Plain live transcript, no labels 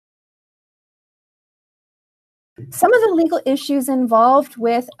Some of the legal issues involved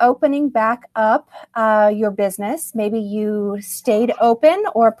with opening back up your business. Maybe you stayed open,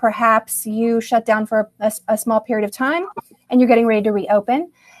 or perhaps you shut down for a small period of time and you're getting ready to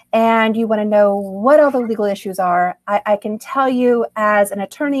reopen, and you want to know what all the legal issues are. I can tell you as an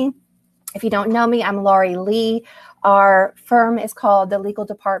attorney, if you don't know me, I'm Laurie Lee. Our firm is called the Legal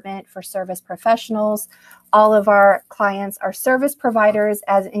Department for Service Professionals. All of our clients are service providers,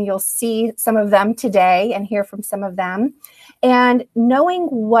 and you'll see some of them today and hear from some of them. And knowing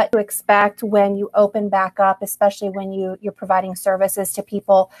what to expect when you open back up, especially when you're providing services to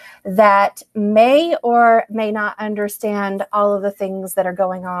people that may or may not understand all of the things that are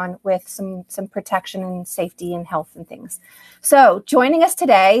going on with some protection and safety and health and things. So joining us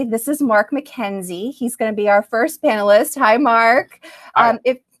today, this is Mark McKenzie. He's going to be our first panelist. Hi, Mark. Hi.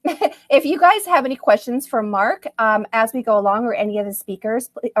 If you guys have any questions for Mark as we go along, or any of the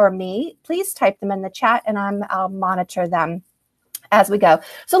speakers or me, please type them in the chat and I'll monitor them as we go.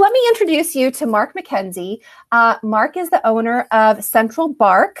 So let me introduce you to Mark McKenzie. Mark is the owner of Central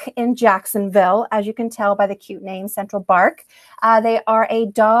Bark in Jacksonville, as you can tell by the cute name, Central Bark. They are a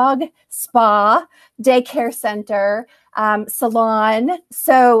dog spa, daycare center, salon.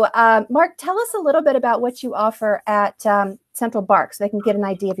 So Mark, tell us a little bit about what you offer at Central Bark so they can get an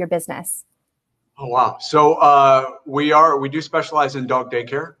idea of your business. Oh, wow. So we do specialize in dog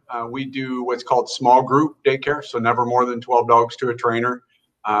daycare. We do what's called small group daycare. So never more than 12 dogs to a trainer.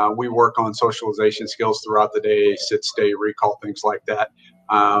 We work on socialization skills throughout the day, sit, stay, recall, things like that.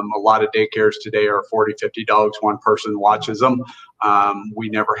 A lot of daycares today are 40, 50 dogs. One person watches them. We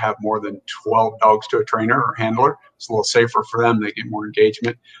never have more than 12 dogs to a trainer or handler. It's a little safer for them. They get more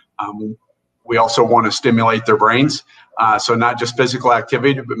engagement. We also want to stimulate their brains. So not just physical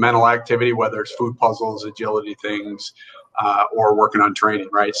activity, but mental activity, whether it's food puzzles, agility things, or working on training,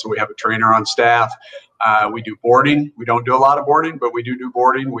 right? So we have a trainer on staff. We do boarding. We don't do a lot of boarding, but we do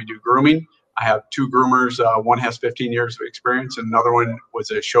boarding. We do grooming. I have two groomers. One has 15 years of experience, and another one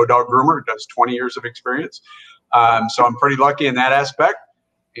was a show dog groomer, does 20 years of experience. So I'm pretty lucky in that aspect.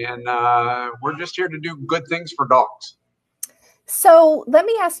 And we're just here to do good things for dogs. So let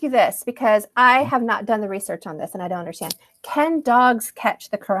me ask you this, because I have not done the research on this and I don't understand. Can dogs catch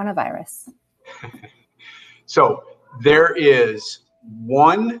the coronavirus? So there is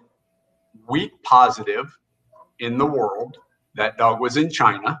one weak positive in the world. That dog was in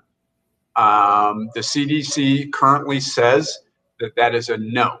China. The CDC currently says that is a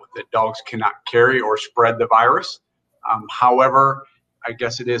no, that dogs cannot carry or spread the virus. However, I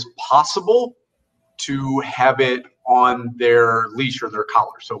guess it is possible to have it on their leash or their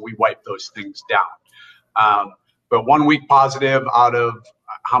collar. So we wipe those things down. But 1 week positive out of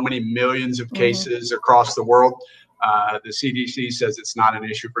how many millions of cases across the world, the CDC says it's not an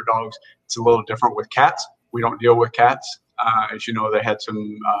issue for dogs. It's a little different with cats. We don't deal with cats. As you know, they had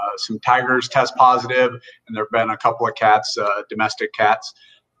some tigers test positive, and there have been a couple of cats, domestic cats.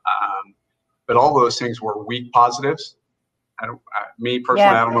 But all those things were weak positives. Me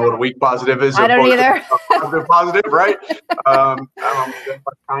personally, I don't know what a weak positive is. I don't either. Positive, right? I don't know,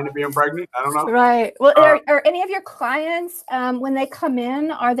 kind of being pregnant. I don't know. Right. Well, are any of your clients, when they come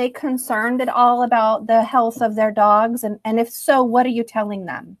in, are they concerned at all about the health of their dogs? And if so, what are you telling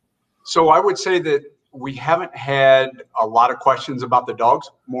them? So I would say that we haven't had a lot of questions about the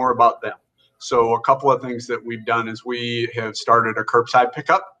dogs, more about them. So a couple of things that we've done is we have started a curbside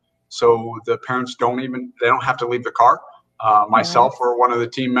pickup. So the parents don't have to leave the car. Myself or one of the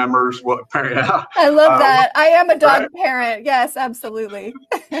team members will. I love that. I am a dog parent. Yes, absolutely.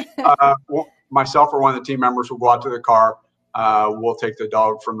 Myself or one of the team members will go out to the car. We'll take the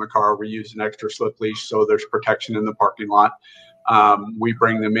dog from the car. We use an extra slip leash so there's protection in the parking lot. We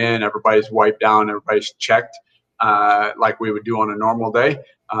bring them in. Everybody's wiped down. Everybody's checked like we would do on a normal day.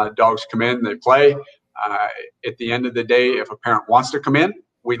 Dogs come in, they play. At the end of the day, if a parent wants to come in,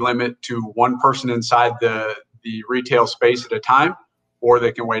 we limit to one person inside the retail space at a time, or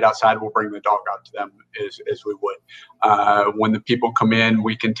they can wait outside. We'll bring the dog out to them as we would. When the people come in,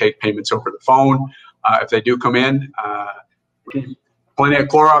 we can take payments over the phone. If they do come in, plenty of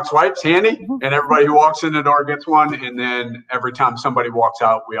Clorox wipes handy, and everybody who walks in the door gets one. And then every time somebody walks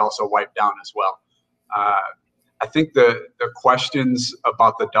out, we also wipe down as well. I think the questions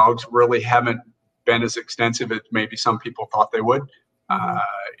about the dogs really haven't been as extensive as maybe some people thought they would.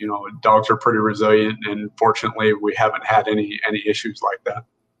 Dogs are pretty resilient, and fortunately, we haven't had any issues like that.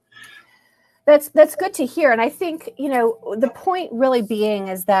 That's good to hear. And I think, the point really being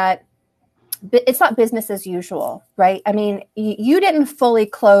is that it's not business as usual, right? I mean, you didn't fully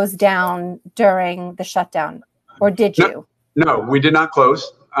close down during the shutdown, or did you? No, we did not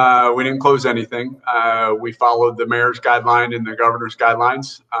close. We didn't close anything. We followed the mayor's guideline and the governor's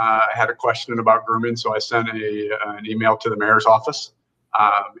guidelines. I had a question about grooming, so I sent an email to the mayor's office,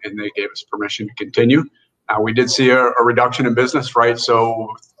 and they gave us permission to continue. We did see a reduction in business, right? So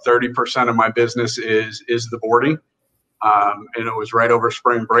 30% of my business is the boarding, and it was right over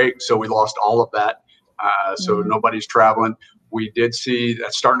spring break, so we lost all of that. So nobody's traveling. We did see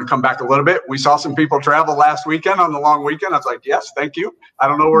that starting to come back a little bit. We saw some people travel last weekend on the long weekend. I was like, yes, thank you. I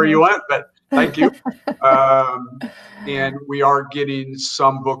don't know where you went, but thank you. And we are getting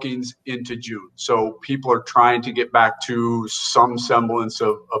some bookings into June. So people are trying to get back to some semblance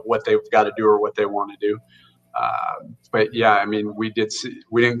of what they've got to do or what they want to do. But yeah, I mean, we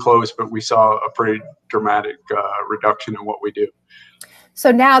didn't close, but we saw a pretty dramatic reduction in what we do. So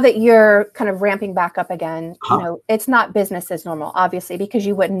now that you're kind of ramping back up again, you know, it's not business as normal, obviously, because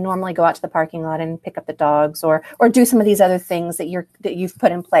you wouldn't normally go out to the parking lot and pick up the dogs or do some of these other things that you've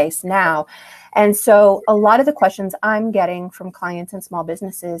put in place now. And so a lot of the questions I'm getting from clients and small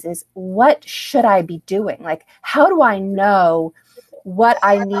businesses is, what should I be doing? Like, how do I know what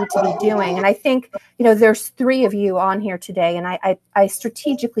I need to be doing? And I think, you know, there's 3 of you on here today, and I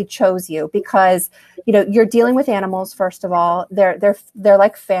strategically chose you because, you know, you're dealing with animals. First of all, they're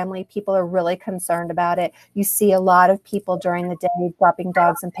like family. People are really concerned about it. You see a lot of people during the day dropping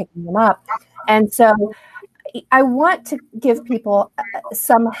dogs and picking them up. And so I want to give people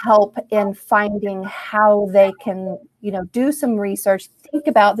some help in finding how they can, you know, do some research, think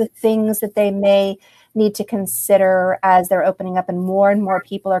about the things that they may need to consider as they're opening up and more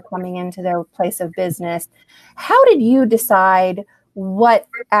people are coming into their place of business. How did you decide what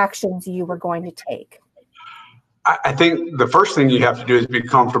actions you were going to take? I think the first thing you have to do is be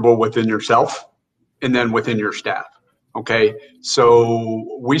comfortable within yourself and then within your staff. Okay.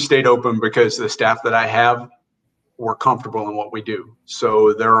 So we stayed open because the staff that I have were comfortable in what we do.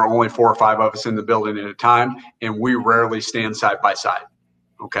 So there are only 4 or 5 of us in the building at a time, and we rarely stand side by side.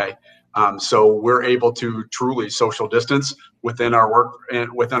 Okay. So we're able to truly social distance within our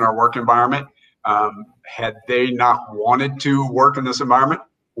work environment. Had they not wanted to work in this environment,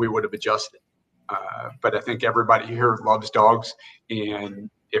 we would have adjusted. But I think everybody here loves dogs, and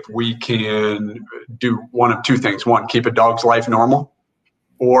if we can do one of 2 things: one, keep a dog's life normal,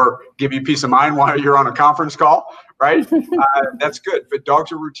 or give you peace of mind while you're on a conference call, right? That's good. But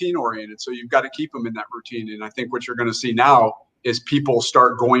dogs are routine oriented, so you've got to keep them in that routine. And I think what you're going to see now is people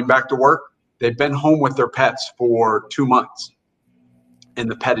start going back to work. They've been home with their pets for 2 months, and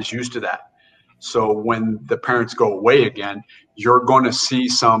the pet is used to that. So when the parents go away again, you're going to see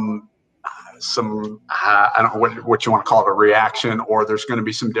some I don't know what you want to call it, a reaction, or there's going to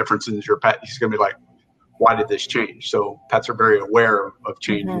be some difference in your pet. He's going to be like, why did this change? So pets are very aware of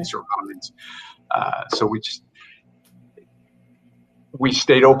changing surroundings. So we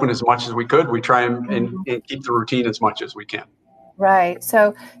stayed open as much as we could. We try and keep the routine as much as we can. Right.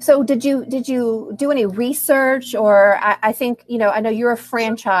 So did you do any research, or I think, you know, I know you're a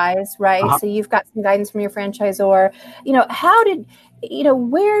franchise, right? So you've got some guidance from your franchisor. You know,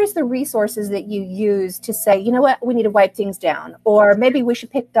 where's the resources that you use to say, you know what, we need to wipe things down, or maybe we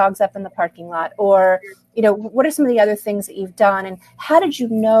should pick dogs up in the parking lot, or, you know, what are some of the other things that you've done, and how did you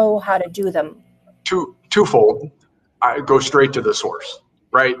know how to do them? Twofold. I go straight to the source,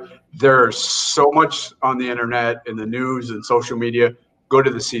 right? There's so much on the internet and the news and social media. Go to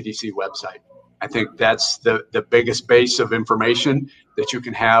the CDC website. I think that's the biggest base of information that you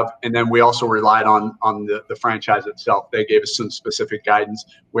can have. And then we also relied on the franchise itself. They gave us some specific guidance.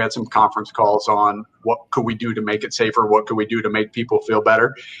 We had some conference calls on what could we do to make it safer? What could we do to make people feel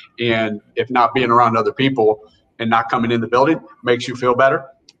better? And if not being around other people and not coming in the building makes you feel better,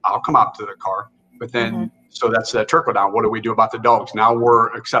 I'll come out to the car. But then, so that's that trickle down. What do we do about the dogs? Now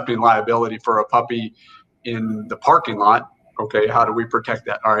we're accepting liability for a puppy in the parking lot. Okay, how do we protect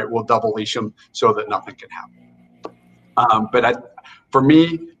that? All right, we'll double leash them so that nothing can happen. But for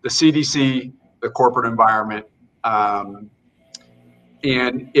me, the CDC, the corporate environment, and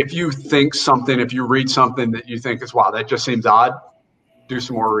if you read something that you think is, wow, that just seems odd, do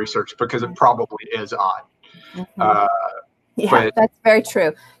some more research, because it probably is odd. Yeah, that's very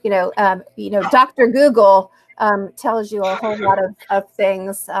true. You know, Dr. Google tells you a whole lot of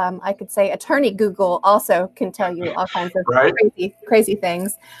things. I could say Attorney Google also can tell you all kinds of crazy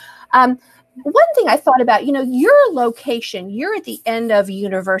things. One thing I thought about, you know, your location, you're at the end of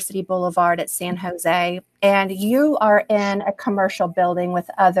University Boulevard at San Jose, and you are in a commercial building with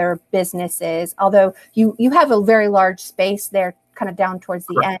other businesses, although you have a very large space there kind of down towards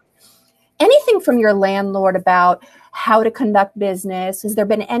the end. Anything from your landlord about how to conduct business? Has there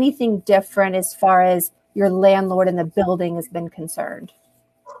been anything different as far as your landlord in the building has been concerned?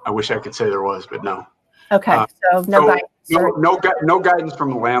 I wish I could say there was, but no. Okay, so no guidance. No guidance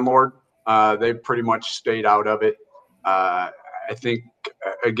from the landlord. They pretty much stayed out of it. I think,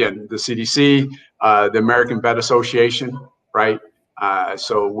 again, the CDC, the American Vet Association, right?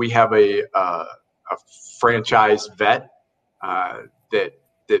 So we have a franchise vet that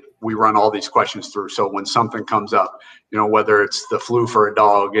we run all these questions through. So when something comes up, whether it's the flu for a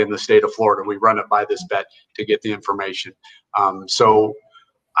dog in the state of Florida, we run it by this vet to get the information. So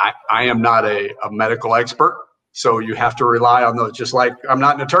I am not a medical expert. So you have to rely on those. Just like I'm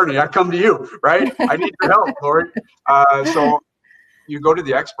not an attorney, I come to you, right? I need your help, Laurie. So you go to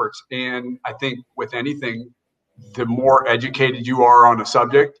the experts. And I think with anything, the more educated you are on a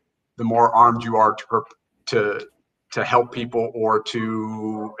subject, the more armed you are to help people or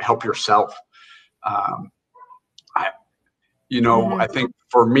to help yourself. I think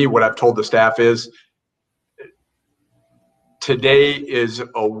for me, what I've told the staff is today is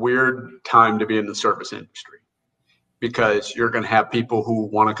a weird time to be in the service industry, because you're going to have people who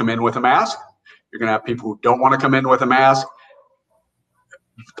want to come in with a mask. You're going to have people who don't want to come in with a mask.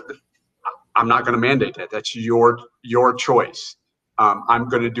 I'm not going to mandate that. That's your choice. I'm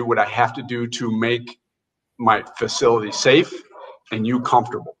going to do what I have to do to make my facility safe and you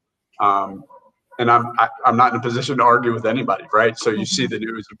comfortable. And I'm not in a position to argue with anybody, right? So you see the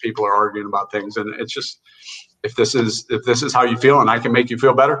news and people are arguing about things, and it's just, if this is how you feel and I can make you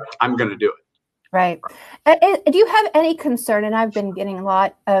feel better, I'm going to do it. Right. Do you have any concern? And I've been getting a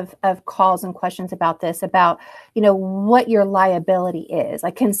lot of calls and questions about this, about, what your liability is.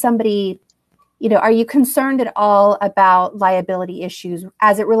 Like, can somebody, are you concerned at all about liability issues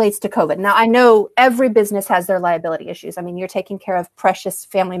as it relates to COVID? Now, I know every business has their liability issues. I mean, you're taking care of precious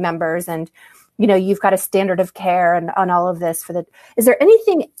family members, and, you've got a standard of care and on all of this is there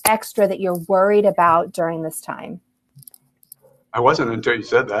anything extra that you're worried about during this time? I wasn't until you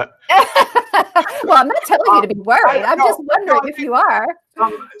said that. Well, I'm not telling you to be worried. I'm just wondering if you are.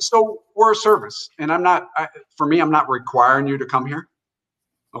 So we're a service, and I'm not requiring you to come here.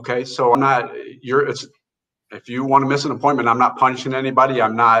 Okay. So if you want to miss an appointment, I'm not punishing anybody.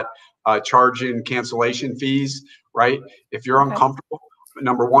 I'm not charging cancellation fees, right? If you're uncomfortable,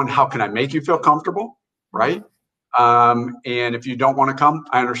 number one, how can I make you feel comfortable? Right. And if you don't want to come,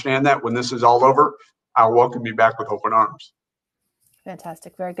 I understand that. When this is all over, I'll welcome you back with open arms.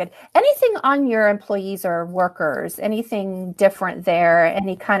 Fantastic. Very good. Anything on your employees or workers? Anything different there?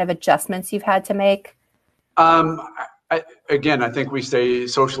 Any kind of adjustments you've had to make? I think we stay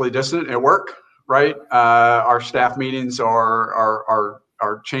socially distant at work, right? Our staff meetings our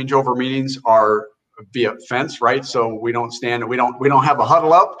changeover meetings are via fence, right? So we don't stand, we don't have a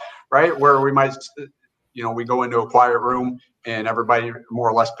huddle up, right? Where we might, we go into a quiet room and everybody more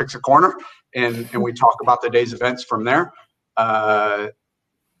or less picks a corner and we talk about the day's events from there. I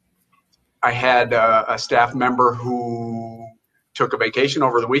had a staff member who took a vacation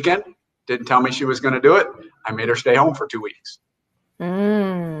over the weekend, didn't tell me she was going to do it. I made her stay home for 2 weeks.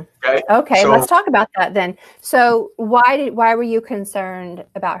 Okay. So, let's talk about that then. So why were you concerned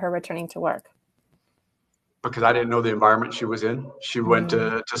about her returning to work? Because I didn't know the environment she was in. She went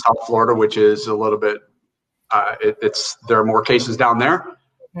to South Florida, which is a little bit, there are more cases down there.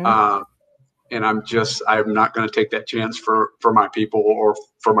 And I'm not going to take that chance for my people or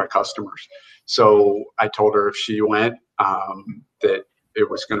for my customers. So I told her if she went, that it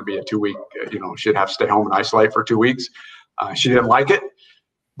was going to be a 2 week, she'd have to stay home and isolate for 2 weeks. She didn't like it,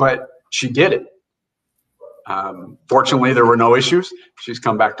 but she did it. Fortunately, there were no issues. She's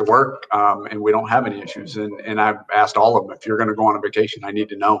come back to work, and we don't have any issues. And I've asked all of them, if you're going to go on a vacation, I need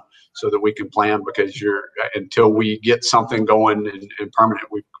to know so that we can plan, because until we get something going and permanent,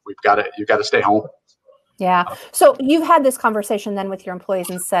 you've got to stay home. Yeah. So you've had this conversation then with your employees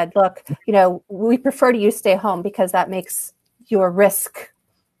and said, look, we prefer you stay home because that makes your risk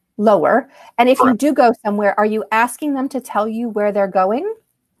lower. And if you do go somewhere, are you asking them to tell you where they're going?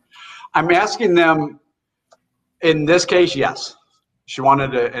 I'm asking them. In this case, yes. She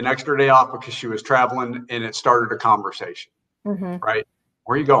wanted an extra day off because she was traveling, and it started a conversation, right?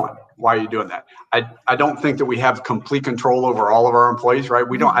 Where are you going? Why are you doing that? I don't think that we have complete control over all of our employees, right?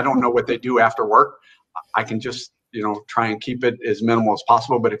 I don't know what they do after work. I can just, try and keep it as minimal as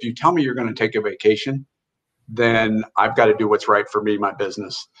possible. But if you tell me you're going to take a vacation, then I've got to do what's right for me, my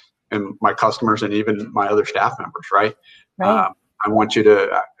business, and my customers, and even my other staff members, right? I want you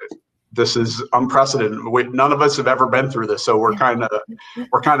to. This is unprecedented. None of us have ever been through this, so we're kind of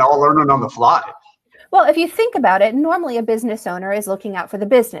all learning on the fly. Well, if you think about it, normally a business owner is looking out for the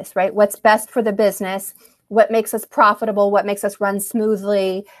business, right? What's best for the business? what makes us profitable, what makes us run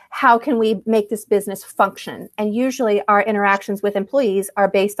smoothly, how can we make this business function? And usually our interactions with employees are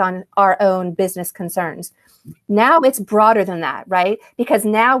based on our own business concerns. Now it's broader than that, right? Because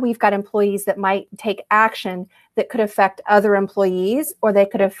now we've got employees that might take action that could affect other employees, or they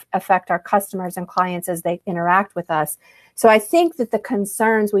could affect our customers and clients as they interact with us. So I think that the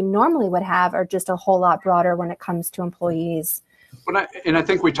concerns we normally would have are just a whole lot broader when it comes to employees. And I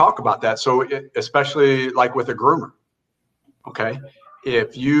think we talk about that. So especially like with a groomer, okay?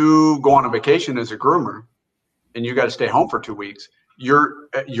 If you go on a vacation as a groomer and you got to stay home for 2 weeks, you're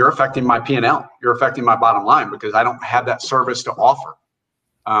affecting my P&L. You're affecting my bottom line because I don't have that service to offer.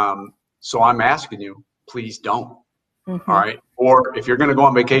 So I'm asking you, please don't. Mm-hmm. All right. Or if you're going to go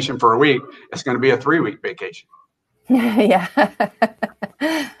on vacation for a week, it's going to be a 3-week vacation. Yeah.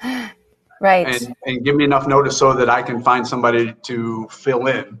 Right. And give me enough notice so that I can find somebody to fill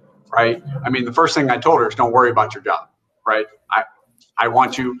in, right? I mean, the first thing I told her is don't worry about your job, right? I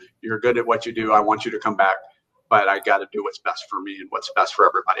want you, you're good at what you do. I want you to come back, but I got to do what's best for me and what's best for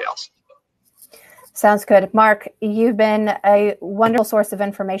everybody else. Sounds good. Mark, you've been a wonderful source of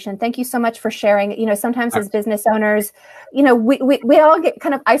information. Thank you so much for sharing. You know, sometimes as business owners, you know, we all get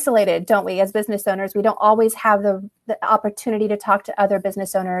kind of isolated, don't we? As business owners, we don't always have the opportunity to talk to other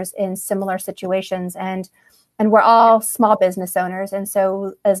business owners in similar situations. And we're all small business owners. And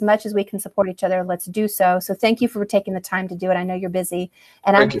so as much as we can support each other, let's do so. So thank you for taking the time to do it. I know you're busy.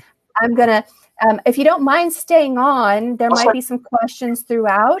 And I'm going to, if you don't mind staying on, there might be some questions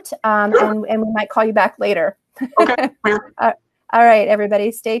throughout, and we might call you back later. Okay. All right,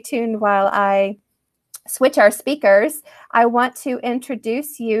 everybody, stay tuned while I switch our speakers. I want to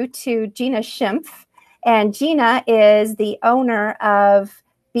introduce you to Gina Schimpff, and Gina is the owner of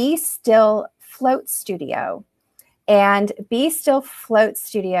Be Still Float Studio. And Be Still Float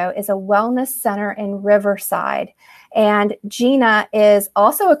Studio is a wellness center in Riverside. And Gina is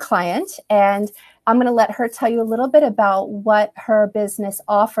also a client, and I'm going to let her tell you a little bit about what her business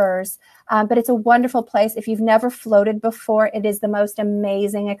offers. But it's a wonderful place. If you've never floated before, it is the most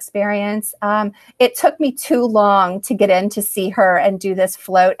amazing experience. It took me too long to get in to see her and do this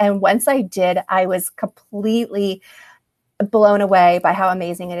float. And once I did, I was completely blown away by how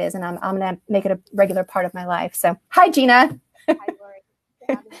amazing it is. And I'm going to make it a regular part of my life. So, hi, Gina. Hi, Laurie.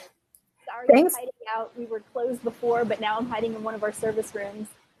 Sorry, thanks. I'm hiding out. We were closed before, but now I'm hiding in one of our service rooms.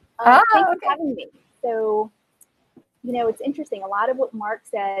 Thanks for having me. So, you know, it's interesting. A lot of what Mark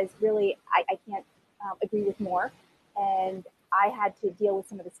says, really, I can't agree with more. And I had to deal with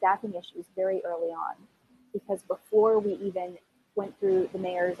some of the staffing issues very early on, because before we even went through the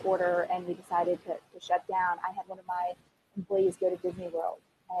mayor's order and we decided to shut down, I had one of my employees go to Disney World,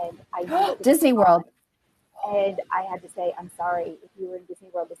 and I knew Disney World. And I had to say, I'm sorry, if you were in Disney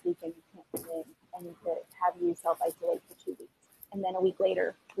World this weekend, you can't come in. I need to have you self-isolate for 2 weeks. And then a week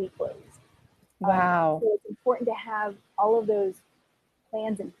later, we closed. Wow. So it's important to have all of those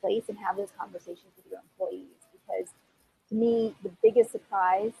plans in place and have those conversations with your employees, because to me, the biggest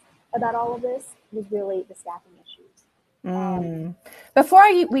surprise about all of this was really the staffing issues. Before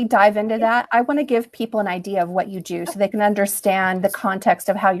we dive into that, I want to give people an idea of what you do so they can understand the context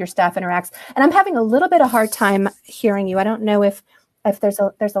of how your staff interacts. And I'm having a little bit of hard time hearing you. I don't know if there's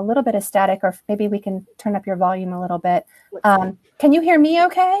a little bit of static, or if maybe we can turn up your volume a little bit. Can you hear me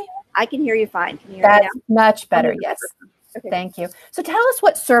okay? I can hear you fine. Can you hear me now? That's much better, yes. Okay. Thank you. So tell us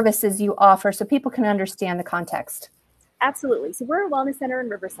what services you offer so people can understand the context. Absolutely. So we're a wellness center in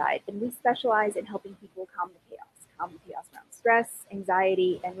Riverside, and we specialize in helping people calm the chaos around stress,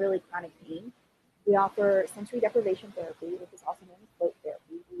 anxiety, and really chronic pain. We offer sensory deprivation therapy, which is also known as float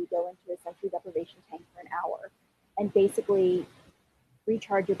therapy. We go into a sensory deprivation tank for an hour and basically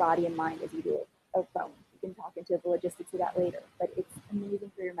recharge your body and mind as you do a phone. We can talk into the logistics of that later, but it's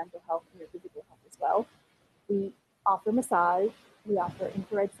amazing for your mental health and your physical health as well. We offer massage. We offer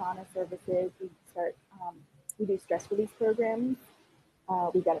infrared sauna services. We do stress release programs.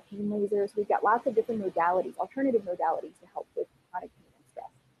 We've got a pain laser. So we've got lots of different modalities, alternative modalities to help with chronic pain and stress.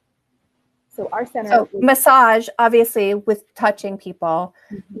 So our center. So massage, obviously, with touching people.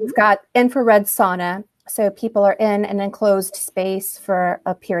 Mm-hmm. You've got infrared sauna. So people are in an enclosed space for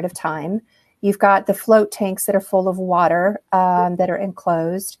a period of time. You've got the float tanks that are full of water that are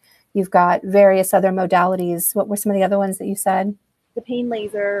enclosed. You've got various other modalities. What were some of the other ones that you said? The pain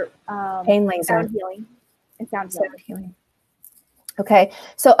laser. Sound healing. And sound healing. Okay.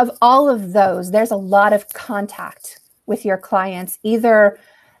 So of all of those, there's a lot of contact with your clients, either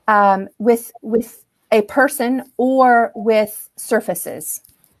with a person or with surfaces.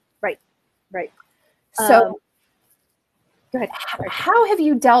 Right. So Go ahead. How have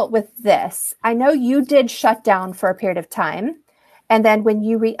you dealt with this? I know you did shut down for a period of time. And then when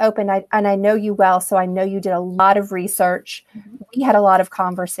you reopened, and I know you well, so I know you did a lot of research. We had a lot of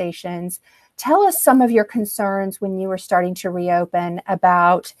conversations. Tell us some of your concerns when you were starting to reopen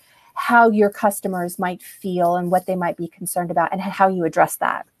about how your customers might feel and what they might be concerned about and how you address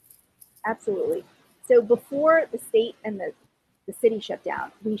that. Absolutely. So before the state and the city shut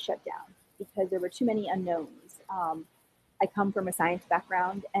down, we shut down because there were too many unknowns. I come from a science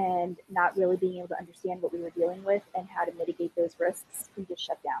background, and not really being able to understand what we were dealing with and how to mitigate those risks, we just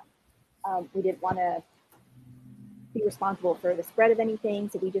shut down. We didn't want to be responsible for the spread of anything,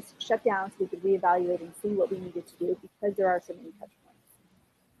 so we just shut down so we could reevaluate and see what we needed to do because there are so many touch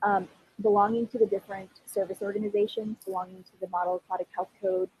points. Belonging to the different service organizations, belonging to the Model Aquatic Health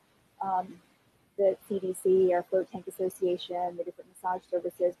Code, the CDC, our Float Tank Association, the different massage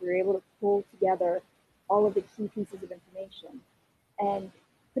services, we were able to pull together all of the key pieces of information and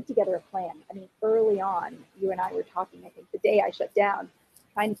put together a plan. I mean, early on, you and I were talking, I think the day I shut down,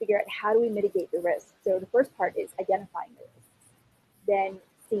 trying to figure out how do we mitigate the risks. So the first part is identifying the risks, then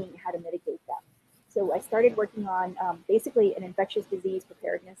seeing how to mitigate them. So I started working on basically an infectious disease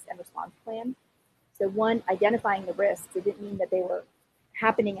preparedness and response plan. So one, identifying the risks. It didn't mean that they were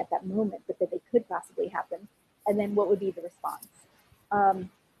happening at that moment, but that they could possibly happen. And then what would be the response?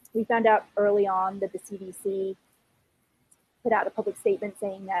 We found out early on that the CDC put out a public statement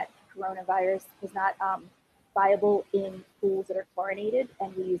saying that coronavirus was not viable in pools that are chlorinated,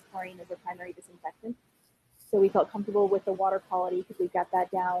 and we use chlorine as a primary disinfectant. So we felt comfortable with the water quality because we got that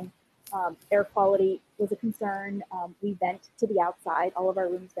down. Air quality was a concern. We vent to the outside. All of our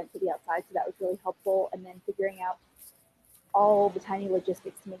rooms vent to the outside, so that was really helpful. And then figuring out all the tiny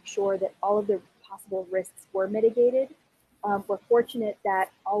logistics to make sure that all of the possible risks were mitigated. We're fortunate that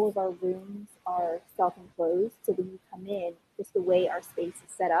all of our rooms are self-enclosed, so when you come in, just the way our space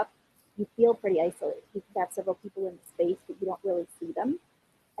is set up, you feel pretty isolated. You could have several people in the space, but you don't really see them.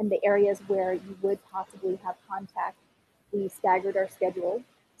 And the areas where you would possibly have contact, we staggered our schedule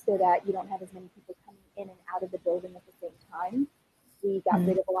so that you don't have as many people coming in and out of the building at the same time. We got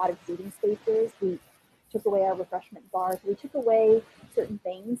rid of a lot of seating spaces. We took away our refreshment bars. We took away certain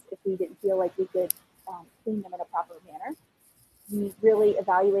things if we didn't feel like we could clean them in a proper manner. We really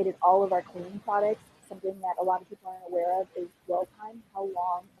evaluated all of our cleaning products. Something that a lot of people aren't aware of is dwell time, how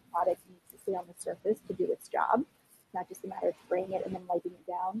long a product needs to stay on the surface to do its job. It's not just a matter of spraying it and then wiping it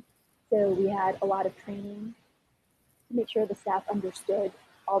down. So we had a lot of training to make sure the staff understood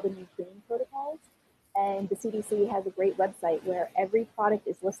all the new cleaning protocols. And the CDC has a great website where every product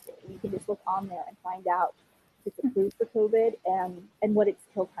is listed. You can just look on there and find out if it's approved for COVID and what its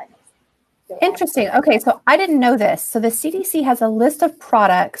kill time is. So interesting. Okay, so I didn't know this. So the CDC has a list of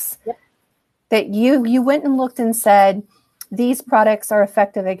products that you went and looked and said, these products are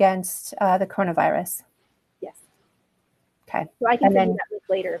effective against the coronavirus. Yes. Okay. So I can send you that link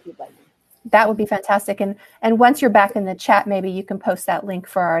later if you'd like. That would be fantastic. And once you're back in the chat, maybe you can post that link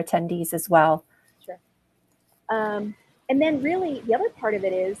for our attendees as well. Sure. And then really the other part of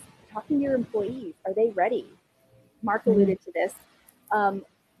it is talking to your employees. Are they ready? Mark alluded to this.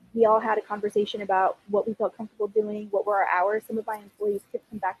 We all had a conversation about what we felt comfortable doing, what were our hours. Some of my employees couldn't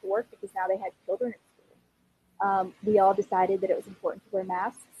come back to work because now they had children at school. We all decided that it was important to wear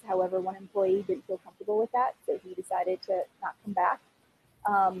masks. However, one employee didn't feel comfortable with that, so he decided to not come back.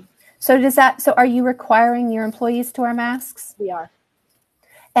 So are you requiring your employees to wear masks? We are.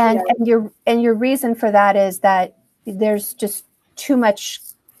 And your reason for that is that there's just too much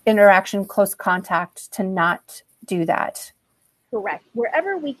interaction, close contact to not do that. Correct.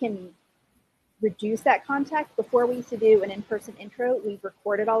 Wherever we can reduce that contact, before we used to do an in-person intro, we've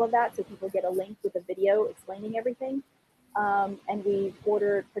recorded all of that so people get a link with a video explaining everything. And we've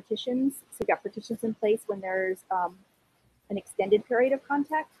ordered partitions. So we've got partitions in place when there's an extended period of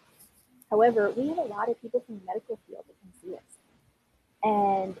contact. However, we have a lot of people from the medical field that can see us.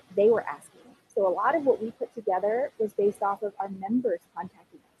 And they were asking. So a lot of what we put together was based off of our members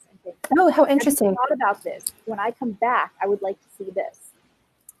contacting us and saying, oh, how interesting. Have you thought about this? When I come back, I would like to see this.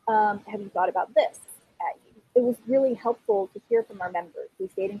 Have you thought about this? It was really helpful to hear from our members. We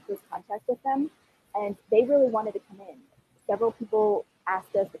stayed in close contact with them, and they really wanted to come in. Several people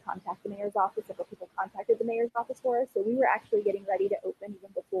asked us to contact the mayor's office. Several people contacted the mayor's office for us. So we were actually getting ready to open even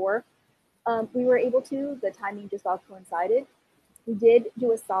before we were able to. The timing just all coincided. We did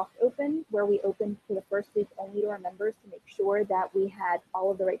do a soft open where we opened for the first week only to our members to make sure that we had all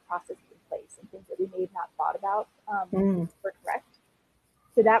of the right processes in place and things that we may have not thought about were correct.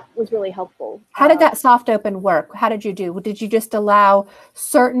 So that was really helpful. How did that soft open work? How did you do? Did you just allow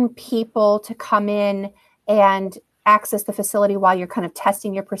certain people to come in and access the facility while you're kind of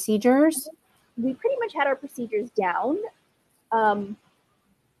testing your procedures? We pretty much had our procedures down,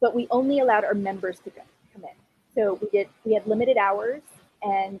 but we only allowed our members to come in. So we had limited hours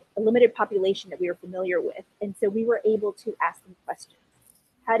and a limited population that we were familiar with. And so we were able to ask them questions.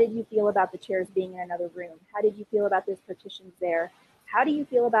 How did you feel about the chairs being in another room? How did you feel about those partitions there? How do you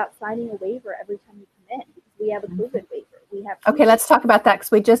feel about signing a waiver every time you come in? Because we have a COVID waiver. Okay, let's talk about that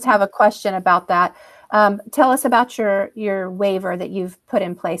because we just have a question about that. Tell us about your waiver that you've put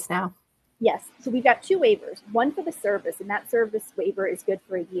in place now. Yes, so we've got 2 waivers. One for the service, and that service waiver is good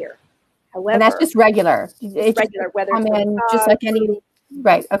for a year. However, and that's just regular. It's regular, whether it's just like any.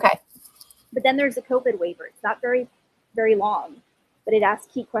 Right. Okay. But then there's a COVID waiver. It's not very, very long, but it asks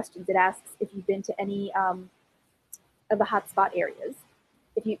key questions. It asks if you've been to any of the hotspot areas.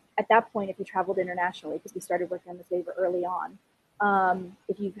 If you, at that point, if you traveled internationally, because we started working on this waiver early on,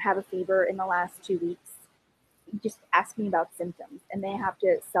 if you have a fever in the last 2 weeks, just asking about symptoms, and they have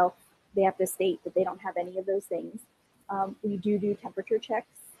to state that they don't have any of those things. We do temperature checks,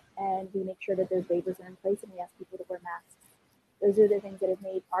 and we make sure that those waivers are in place, and we ask people to wear masks. Those are the things that have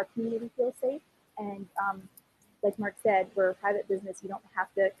made our community feel safe. And like Mark said, we're a private business. You don't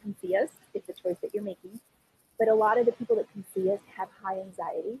have to come see us. It's a choice that you're making. But a lot of the people that come see us have high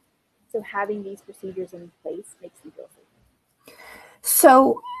anxiety. So having these procedures in place makes them feel safe.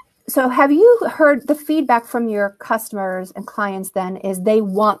 So have you heard the feedback from your customers and clients then is they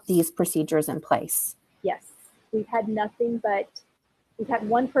want these procedures in place? Yes. We've had we've had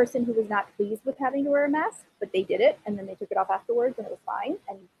one person who was not pleased with having to wear a mask, but they did it, and then they took it off afterwards, and it was fine,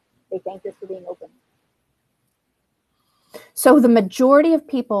 and they thanked us for being open. So the majority of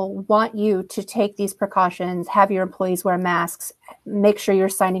people want you to take these precautions, have your employees wear masks, make sure you're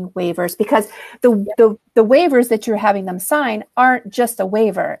signing waivers, because the waivers that you're having them sign aren't just a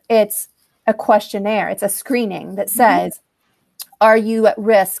waiver. It's a questionnaire. It's a screening that says, are you at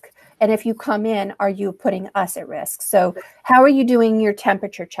risk? And if you come in, are you putting us at risk? So how are you doing your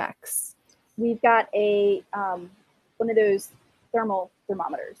temperature checks? We've got a one of those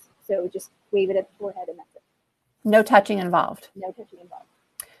thermometers. So just wave it at the forehead and that's it. No touching involved. No touching involved.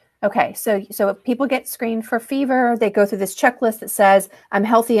 Okay, so if people get screened for fever, they go through this checklist that says, I'm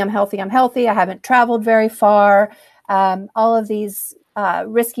healthy, I'm healthy, I'm healthy, I haven't traveled very far, all of these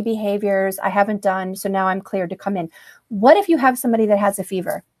risky behaviors I haven't done, so now I'm cleared to come in. What if you have somebody that has a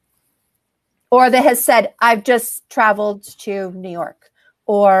fever? Or that has said, I've just traveled to New York,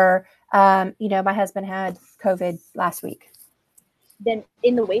 or, my husband had COVID last week. Then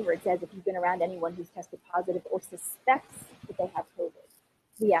in the waiver, it says if you've been around anyone who's tested positive or suspects that they have COVID,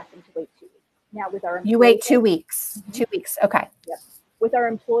 we ask them to wait 2 weeks. Now with our employees, you wait 2 weeks. Mm-hmm. 2 weeks. Okay. Yep. With our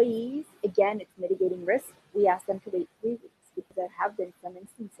employees, again, it's mitigating risk. We ask them to wait 3 weeks because there have been some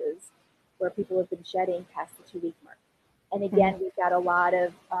instances where people have been shedding past the 2 week mark. And again, we've got a lot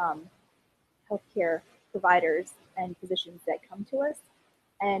of healthcare providers and physicians that come to us.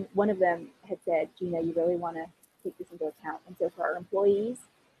 And one of them had said, Gina, you really want to take this into account. And so for our employees,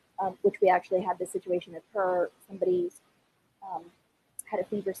 which we actually had this situation of somebody's had a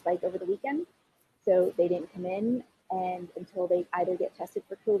fever spike over the weekend. So they didn't come in and until they either get tested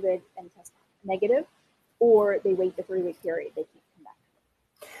for COVID and test negative, or they wait the 3 week period, they can't come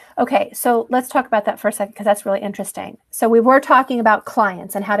back. Okay, so let's talk about that for a second because that's really interesting. So we were talking about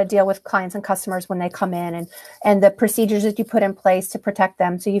clients and how to deal with clients and customers when they come in and the procedures that you put in place to protect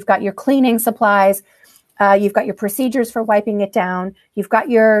them. So you've got your cleaning supplies, you've got your procedures for wiping it down. You've got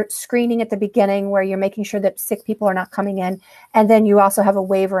your screening at the beginning where you're making sure that sick people are not coming in. And then you also have a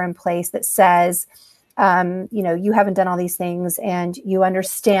waiver in place that says, you haven't done all these things and you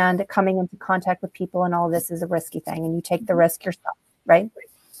understand that coming into contact with people and all of this is a risky thing and you take the risk yourself, right?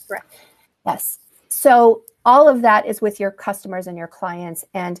 Correct. Yes. So all of that is with your customers and your clients.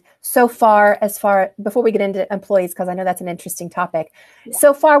 And so far, before we get into employees, because I know that's an interesting topic. Yeah.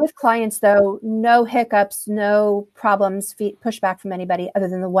 So far with clients, though, no hiccups, no problems, pushback from anybody other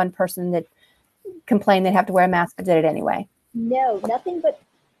than the one person that complained they'd have to wear a mask but did it anyway. No, nothing but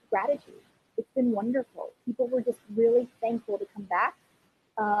gratitude. It's been wonderful. People were just really thankful to come back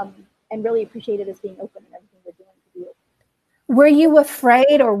and really appreciated us being open and everything we're doing to be open. Were you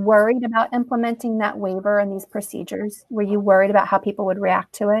afraid or worried about implementing that waiver and these procedures? Were you worried about how people would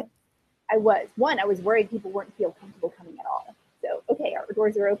react to it? I was. One, I was worried people wouldn't feel comfortable coming at all. So, okay, our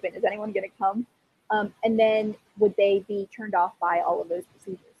doors are open. Is anyone going to come? And then would they be turned off by all of those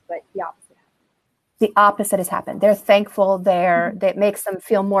procedures? But the opposite happened. The opposite has happened. They're thankful. That makes them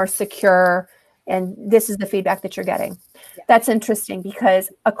feel more secure. And this is the feedback that you're getting. Yeah. That's interesting because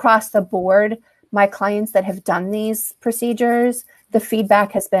across the board, my clients that have done these procedures, the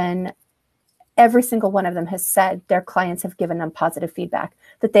feedback has been every single one of them has said their clients have given them positive feedback,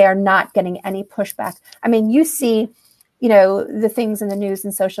 that they are not getting any pushback. I mean, you see, the things in the news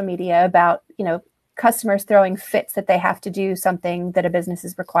and social media about, customers throwing fits that they have to do something that a business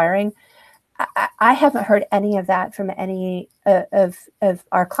is requiring. I haven't heard any of that from any of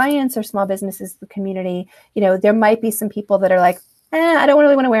our clients or small businesses, the community. There might be some people that are like, I don't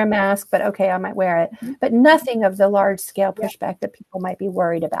really want to wear a mask, but okay, I might wear it. But nothing of the large scale pushback that people might be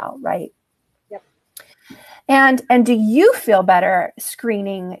worried about, right? Yep. And do you feel better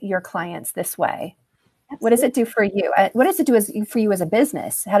screening your clients this way? Absolutely. What does it do for you? What does it do for you as a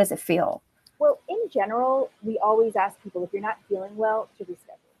business? How does it feel? Well, in general, we always ask people, if you're not feeling well, to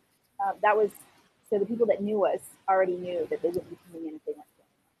reschedule. So the people that knew us already knew that they wouldn't be coming in if they weren't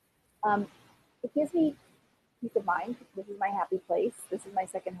feeling well. It gives me peace of mind. This is my happy place. This is my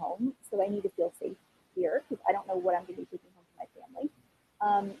second home. So I need to feel safe here because I don't know what I'm going to be taking home to my family.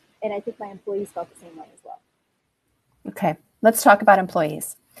 And I think my employees felt the same way as well. Okay, let's talk about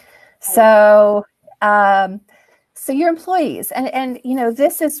employees. So your employees, and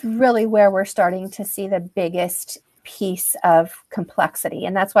this is really where we're starting to see the biggest piece of complexity.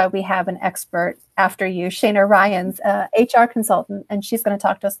 And that's why we have an expert after you, Shana Ryan's HR consultant, and she's going to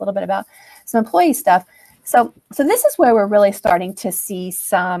talk to us a little bit about some employee stuff. So this is where we're really starting to see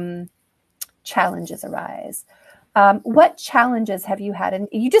some challenges arise. What challenges have you had? And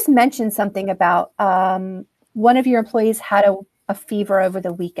you just mentioned something about one of your employees had a fever over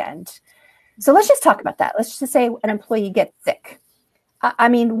the weekend. So let's just talk about that. Let's just say an employee gets sick. I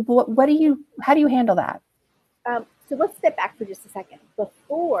mean, how do you handle that? So let's step back for just a second.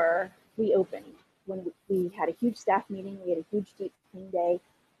 Before we opened, when we had a huge staff meeting, we had a huge deep clean day,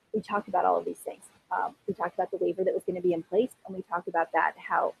 we talked about all of these things. We talked about the waiver that was going to be in place, and we talked about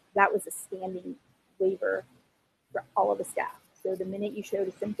how that was a standing waiver for all of the staff. So the minute you showed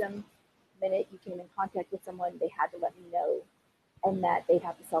a symptom, the minute you came in contact with someone, they had to let me know, and that they'd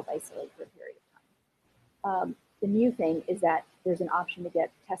have to self-isolate for a period of time. The new thing is that there's an option to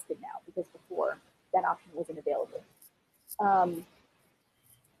get tested now, because before that option wasn't available.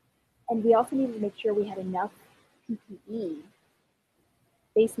 And we also needed to make sure we had enough PPE,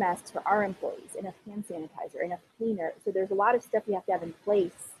 face masks for our employees, enough hand sanitizer, enough cleaner. So there's a lot of stuff you have to have in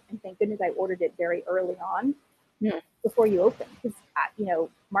place. And thank goodness I ordered it very early on before you open. Because,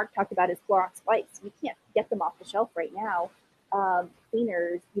 Mark talked about his Clorox wipes. You can't get them off the shelf right now.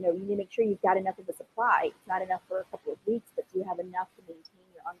 Cleaners, you need to make sure you've got enough of a supply. It's not enough for a couple of weeks, but do you have enough to maintain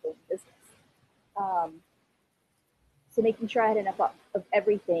your ongoing business? So making sure I had enough of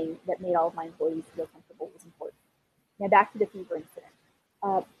everything that made all of my employees feel comfortable was important. Now back to the fever incident.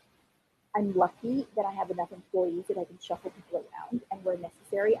 I'm lucky that I have enough employees that I can shuffle people around, and where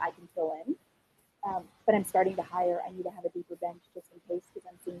necessary, I can fill in. But I'm starting to hire. I need to have a deeper bench just in case, because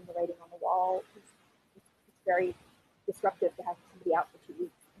I'm seeing the writing on the wall. It's very disruptive to have somebody out for 2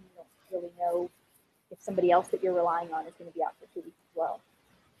 weeks, and you don't really know if somebody else that you're relying on is going to be out for 2 weeks as well.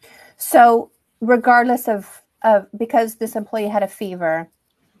 So regardless of because this employee had a fever,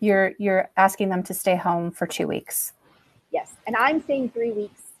 you're asking them to stay home for 2 weeks. Yes, and I'm saying 3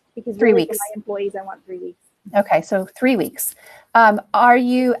 weeks because 3 weeks. For my employees, I want 3 weeks. Okay, so 3 weeks. Are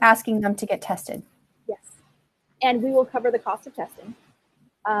you asking them to get tested? Yes, and we will cover the cost of testing.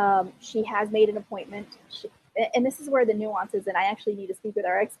 She has made an appointment, and this is where the nuances, and I actually need to speak with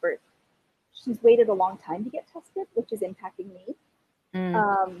our expert. She's waited a long time to get tested, which is impacting me.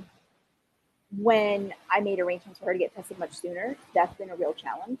 When I made arrangements for her to get tested much sooner, that's been a real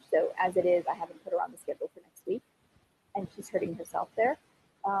challenge. So as it is, I haven't put her on the schedule for next week, and she's hurting herself there.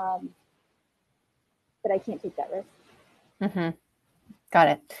 But I can't take that risk. Mm-hmm. Got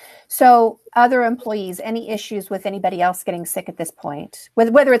it. So other employees, any issues with anybody else getting sick at this point,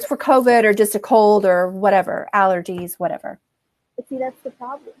 whether it's for COVID or just a cold or whatever, allergies, whatever? But see, that's the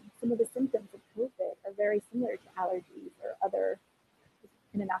problem. Some of the symptoms of COVID are very similar to allergies or other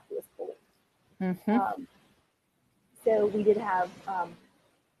innocuous colds. Mm-hmm. So we did have,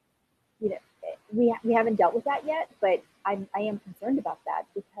 we haven't dealt with that yet, but I am concerned about that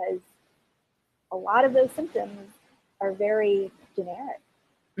because a lot of those symptoms are very generic.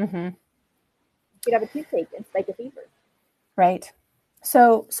 Mm-hmm. You could have a toothache and spike a fever. Right.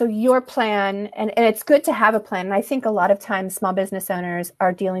 So your plan, and it's good to have a plan. And I think a lot of times small business owners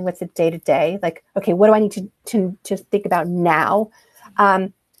are dealing with the day-to-day, like, okay, what do I need to think about now?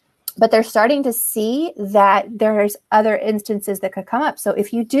 But they're starting to see that there's other instances that could come up. So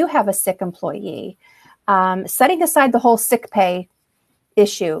if you do have a sick employee, setting aside the whole sick pay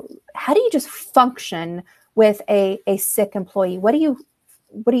issue, how do you just function with a sick employee?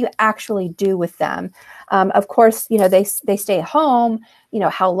 what do you actually do with them? Of course, they stay home.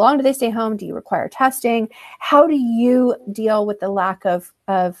 How long do they stay home? Do you require testing? How do you deal with the lack of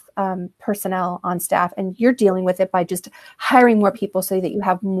personnel on staff? And you're dealing with it by just hiring more people so that you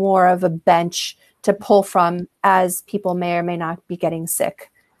have more of a bench to pull from as people may or may not be getting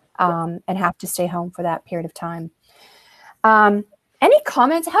sick and have to stay home for that period of time. Any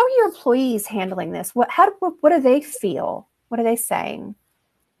comments? How are your employees handling this? What do they feel? What are they saying?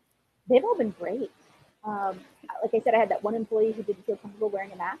 They've all been great. Like I said, I had that one employee who didn't feel comfortable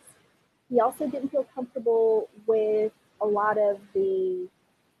wearing a mask. He also didn't feel comfortable with a lot of the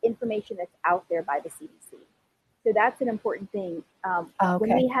information that's out there by the CDC. So that's an important thing.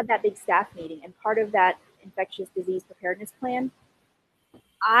 When we had that big staff meeting, and part of that infectious disease preparedness plan,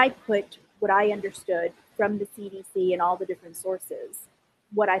 I put what I understood from the CDC and all the different sources,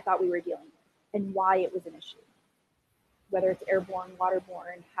 what I thought we were dealing with and why it was an issue. Whether it's airborne,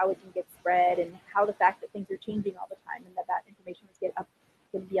 waterborne, how it can get spread, and how the fact that things are changing all the time and that information was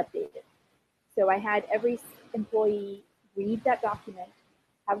going to be updated. So I had every employee read that document,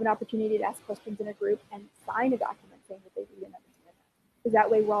 have an opportunity to ask questions in a group, and sign a document saying that they read and understand that. Because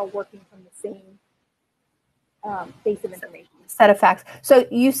that way we're all working from the same base of information. Set of facts. So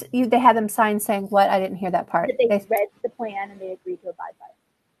they had them sign saying what? I didn't hear that part. That they read the plan and they agreed to abide by it.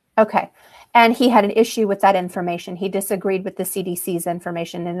 Okay. And he had an issue with that information. He disagreed with the CDC's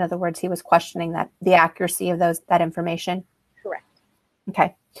information. In other words, he was questioning the accuracy of that information. Correct.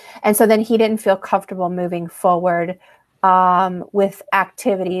 Okay. And so then he didn't feel comfortable moving forward with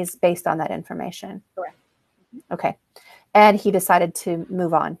activities based on that information. Correct. Mm-hmm. Okay. And he decided to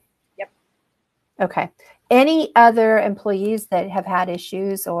move on. Yep. Okay. Any other employees that have had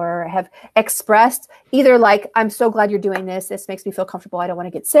issues or have expressed either like, I'm so glad you're doing this. This makes me feel comfortable. I don't want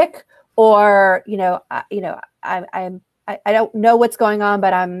to get sick. Or, I don't know what's going on,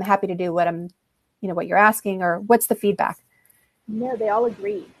 but I'm happy to do what you're asking, or what's the feedback? No, they all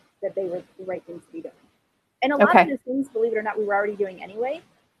agreed that they were the right things to be doing. And a lot of those things, believe it or not, we were already doing anyway.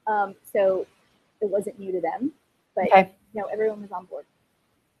 So it wasn't new to them, but everyone was on board.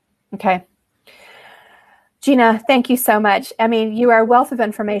 Okay. Gina, thank you so much. I mean, you are a wealth of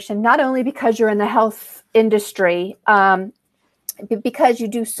information, not only because you're in the health industry, because you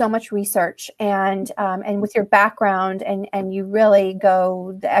do so much research and with your background and you really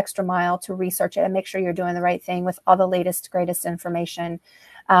go the extra mile to research it and make sure you're doing the right thing with all the latest, greatest information.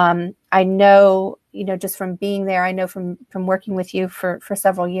 I know, just from being there, I know from working with you for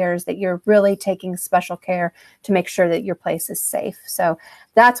several years that you're really taking special care to make sure that your place is safe. So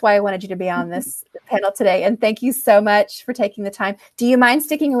that's why I wanted you to be on this panel today. And thank you so much for taking the time. Do you mind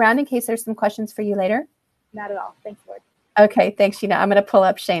sticking around in case there's some questions for you later? Not at all. Thanks, Lord. Okay. Thanks, Gina. I'm going to pull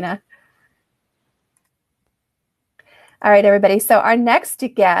up Shana. All right, everybody. So our next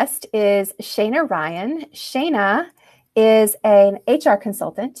guest is Shana Ryan. Shana is an HR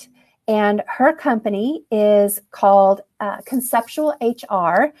consultant, and her company is called Conceptual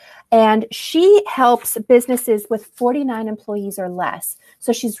HR, and she helps businesses with 49 employees or less.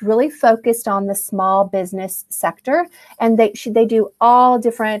 So she's really focused on the small business sector, and they do all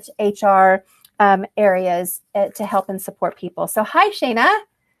different HR areas to help and support people. So hi, Shana.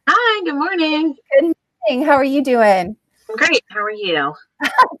 Hi, good morning. Good morning. How are you doing? Great. How are you?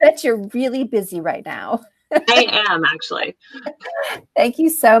 I bet you're really busy right now. I am, actually. Thank you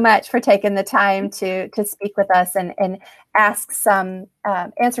so much for taking the time to speak with us and ask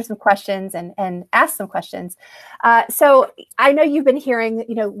answer some questions and ask some questions. So I know you've been hearing,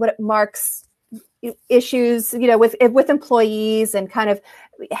 what Mark's issues, with employees and kind of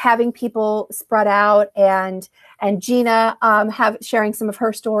having people spread out, and Gina sharing some of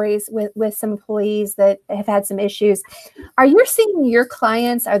her stories with some employees that have had some issues. Are you seeing your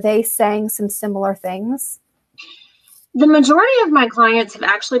clients, are they saying some similar things? The majority of my clients have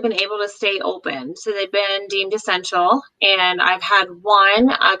actually been able to stay open. So they've been deemed essential. And I've had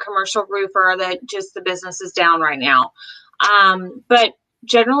a commercial roofer that just the business is down right now. But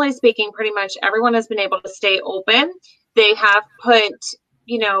generally speaking, pretty much everyone has been able to stay open. They have put,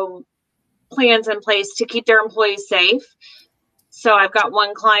 plans in place to keep their employees safe. So I've got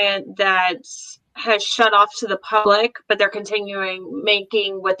one client that has shut off to the public, but they're continuing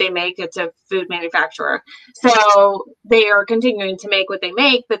making what they make. It's a food manufacturer. So they are continuing to make what they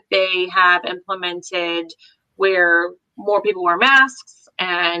make, but they have implemented where more people wear masks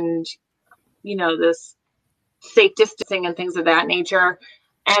and, this safe distancing and things of that nature.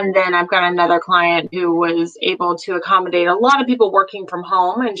 And then I've got another client who was able to accommodate a lot of people working from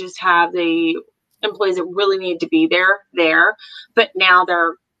home and just have the employees that really need to be there. But now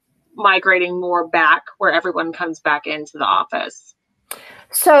they're migrating more back where everyone comes back into the office.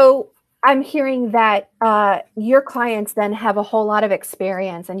 So I'm hearing that your clients then have a whole lot of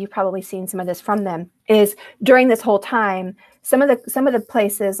experience, and you've probably seen some of this from them, is during this whole time, some of the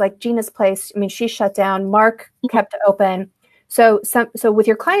places like Gina's place, I mean, she shut down, Mark kept open. So with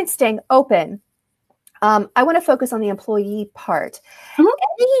your clients staying open, I want to focus on the employee part.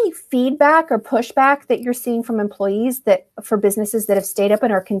 Any feedback or pushback that you're seeing from employees that for businesses that have stayed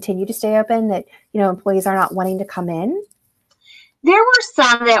open or continue to stay open that, employees are not wanting to come in? There were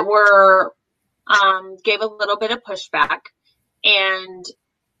some that were gave a little bit of pushback, and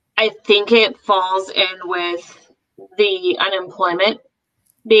I think it falls in with the unemployment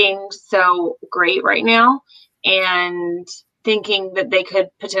being so great right now, and thinking that they could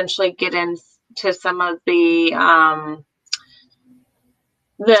potentially get into some of the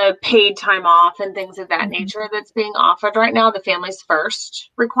paid time off and things of that nature that's being offered right now, the Families First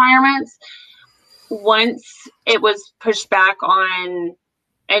requirements. Once it was pushed back on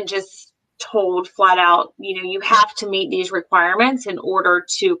and just told flat out, you have to meet these requirements in order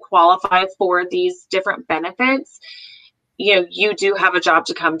to qualify for these different benefits. You do have a job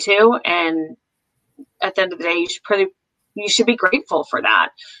to come to, and at the end of the day, you should be grateful for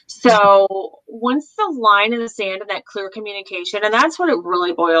that. So once the line in the sand and that clear communication, and that's what it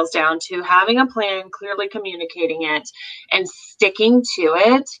really boils down to, having a plan, clearly communicating it, and sticking to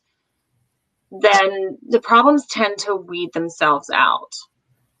it, then the problems tend to weed themselves out.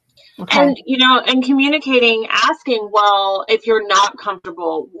 Okay. And communicating, asking, well, if you're not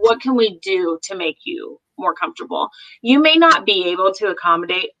comfortable, what can we do to make you more comfortable? You may not be able to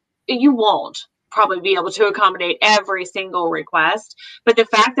accommodate, you won't probably be able to accommodate every single request, but the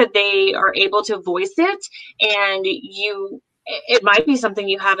fact that they are able to voice it, and it might be something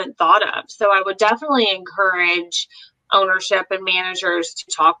you haven't thought of. So I would definitely encourage ownership and managers to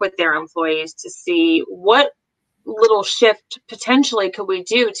talk with their employees to see what little shift potentially could we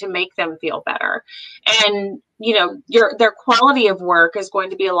do to make them feel better. And their quality of work is going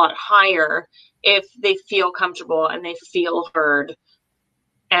to be a lot higher if they feel comfortable and they feel heard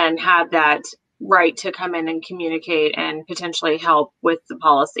and have that right to come in and communicate and potentially help with the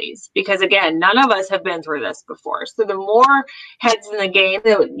policies. Because again, none of us have been through this before, so the more heads in the game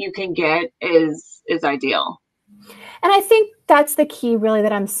that you can get is ideal. And I think that's the key really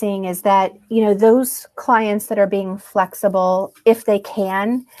that I'm seeing is that, those clients that are being flexible, if they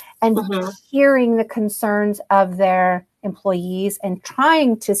can, and hearing the concerns of their employees and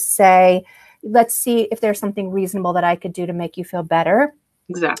trying to say, let's see if there's something reasonable that I could do to make you feel better.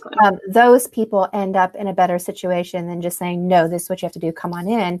 Exactly. Those people end up in a better situation than just saying, no, this is what you have to do. Come on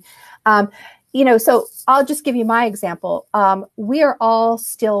in. So I'll just give you my example. We are all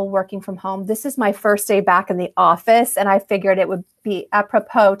still working from home. This is my first day back in the office, and I figured it would be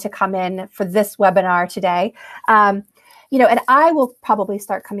apropos to come in for this webinar today. And I will probably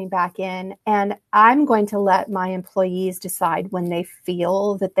start coming back in, and I'm going to let my employees decide when they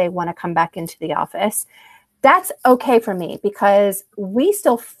feel that they want to come back into the office. That's okay for me because we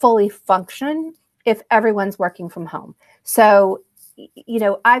still fully function if everyone's working from home. So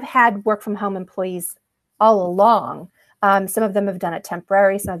I've had work from home employees all along. Some of them have done it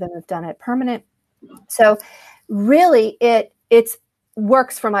temporary. Some of them have done it permanent. So really it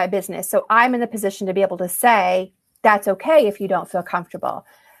works for my business. So I'm in the position to be able to say, that's okay if you don't feel comfortable.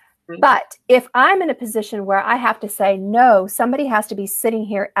 But if I'm in a position where I have to say, no, somebody has to be sitting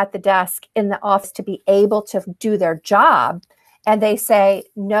here at the desk in the office to be able to do their job, and they say,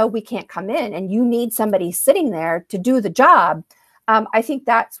 no, we can't come in, and you need somebody sitting there to do the job, I think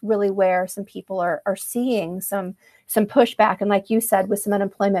that's really where some people are seeing some pushback. And like you said, with some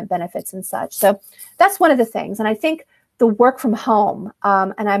unemployment benefits and such. So that's one of the things. And I think the work from home,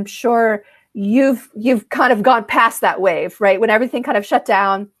 and I'm sure you've kind of gone past that wave, right? When everything kind of shut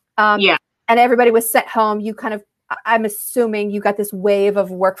down and everybody was sent home, I'm assuming you got this wave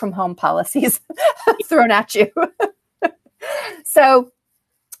of work from home policies thrown at you. So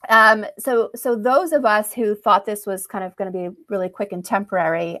those of us who thought this was kind of going to be really quick and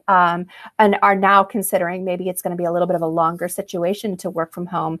temporary, and are now considering maybe it's going to be a little bit of a longer situation to work from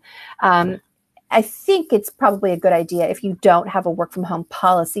home, I think it's probably a good idea if you don't have a work from home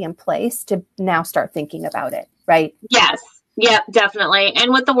policy in place to now start thinking about it, right? Yes. Yeah, definitely.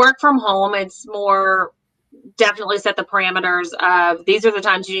 And with the work from home, it's more definitely set the parameters of these are the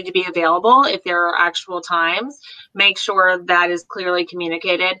times you need to be available. If there are actual times, make sure that is clearly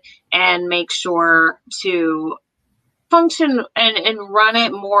communicated, and make sure to function and run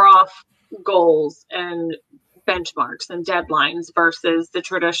it more off goals and benchmarks and deadlines versus the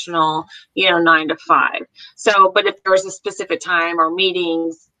traditional, 9 to 5. So, but if there's a specific time or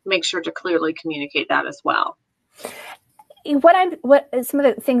meetings, make sure to clearly communicate that as well. what some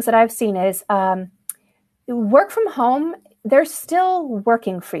of the things that I've seen is work from home. They're still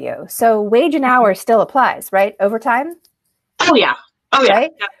working for you, so wage and hour still applies, right? Overtime. Oh yeah.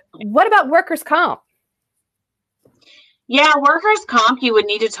 Right? What about workers' comp? Yeah, workers' comp, you would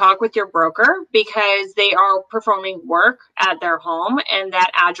need to talk with your broker because they are performing work at their home, and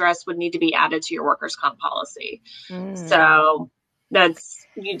that address would need to be added to your workers' comp policy. So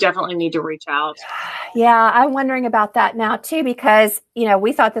you definitely need to reach out. Yeah, I'm wondering about that now too, because,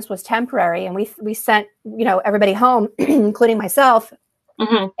 we thought this was temporary, and we sent, everybody home, including myself,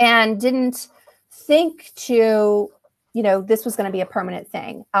 and didn't think to, this was going to be a permanent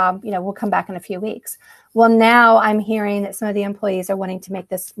thing. We'll come back in a few weeks. Well, now I'm hearing that some of the employees are wanting to make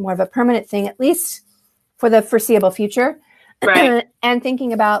this more of a permanent thing, at least for the foreseeable future. Right. And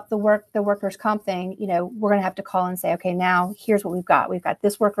thinking about the workers' comp thing, we're going to have to call and say, okay, now here's what we've got. We've got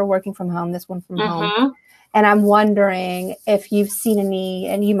this worker working from home, this one from home. And I'm wondering if you've seen any,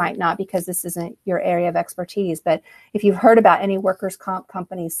 and you might not because this isn't your area of expertise, but if you've heard about any workers' comp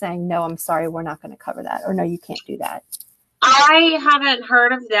companies saying, no, I'm sorry, we're not going to cover that, or no, you can't do that. I haven't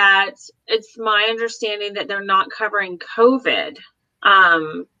heard of that. It's my understanding that they're not covering COVID.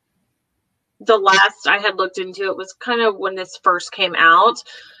 The last I had looked into it was kind of when this first came out.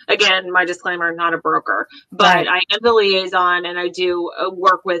 Again, my disclaimer, I'm not a broker, but I am the liaison, and I do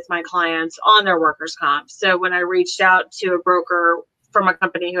work with my clients on their workers' comp. So when I reached out to a broker from a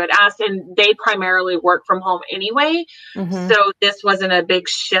company who had asked, and they primarily work from home anyway, so this wasn't a big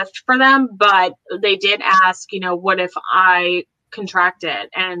shift for them, but they did ask, what if I contracted?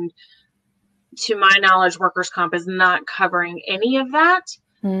 And to my knowledge, workers' comp is not covering any of that.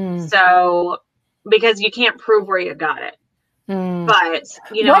 So, because you can't prove where you got it. But,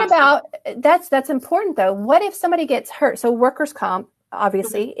 what about, that's important though. What if somebody gets hurt? So workers' comp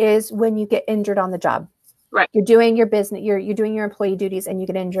obviously is when you get injured on the job. Right. You're doing your business, you're doing your employee duties, and you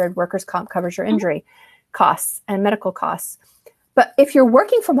get injured. Workers' comp covers your injury costs and medical costs. But if you're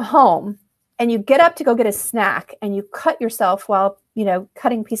working from home and you get up to go get a snack and you cut yourself while,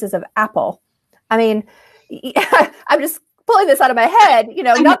 cutting pieces of apple, I mean, I'm just pulling this out of my head,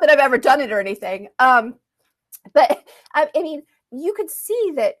 not that I've ever done it or anything. But I mean, you could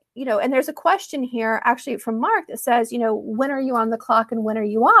see that, and there's a question here actually from Mark that says, when are you on the clock and when are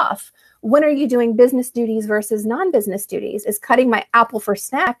you off? When are you doing business duties versus non-business duties? Is cutting my apple for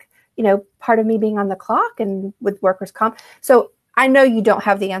snack, part of me being on the clock and with workers' comp? So I know you don't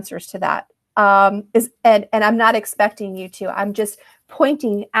have the answers to that. And I'm not expecting you to. I'm just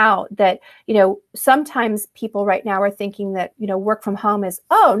pointing out that, sometimes people right now are thinking that, work from home is,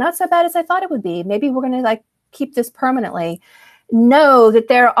 not so bad as I thought it would be. Maybe we're going to keep this permanently. Know that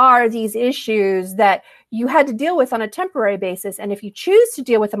there are these issues that you had to deal with on a temporary basis. And if you choose to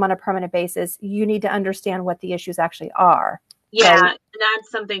deal with them on a permanent basis, you need to understand what the issues actually are. Yeah, right?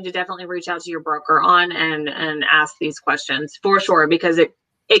 That's something to definitely reach out to your broker on and ask these questions for sure, because it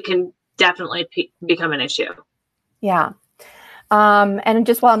can definitely become an issue. Yeah. And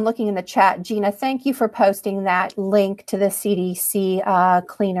just while I'm looking in the chat, Gina, thank you for posting that link to the CDC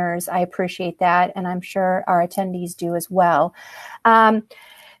cleaners. I appreciate that. And I'm sure our attendees do as well.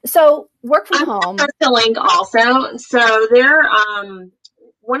 So work from home. The link also. So they're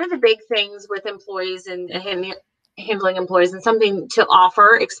one of the big things with employees and handling employees, and something to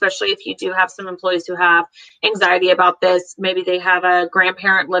offer, especially if you do have some employees who have anxiety about this. Maybe they have a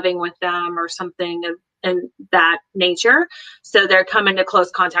grandparent living with them or something in that nature. So they're coming into close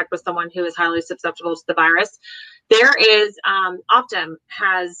contact with someone who is highly susceptible to the virus. There is, Optum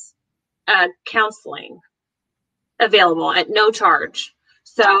has counseling available at no charge.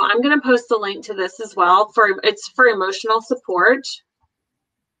 So I'm going to post a link to this as well. It's for emotional support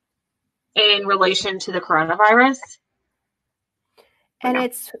in relation to the coronavirus.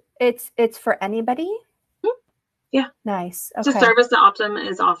 And it's for anybody? Yeah. Nice. Okay. It's a service that Optum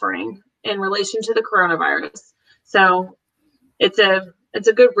is offering in relation to the coronavirus. So it's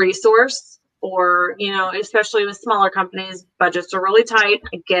a good resource for, especially with smaller companies, budgets are really tight.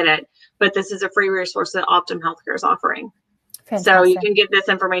 I get it. But this is a free resource that Optum Healthcare is offering. Fantastic. So you can give this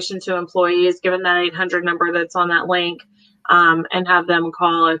information to employees, given that 800 number that's on that link, and have them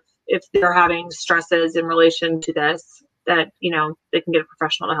call if they're having stresses in relation to this, that, they can get a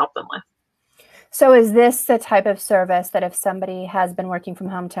professional to help them with. So is this the type of service that if somebody has been working from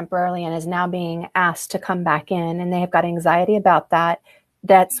home temporarily and is now being asked to come back in and they have got anxiety about that,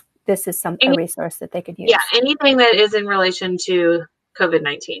 this is a resource that they could use? Yeah, anything that is in relation to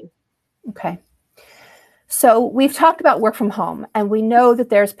COVID-19. Okay. So we've talked about work from home, and we know that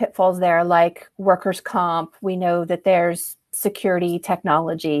there's pitfalls there, like workers' comp. We know that there's security,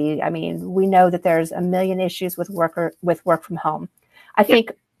 technology. I mean, we know that there's a million issues with work from home. I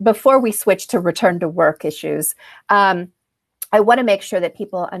think before we switch to return to work issues, I want to make sure that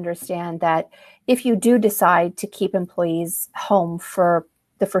people understand that if you do decide to keep employees home for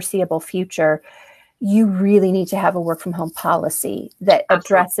the foreseeable future, you really need to have a work from home policy that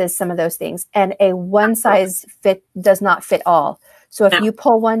addresses some of those things. And a one size fit does not fit all. So if you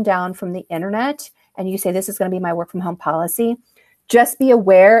pull one down from the internet and you say, this is going to be my work from home policy, just be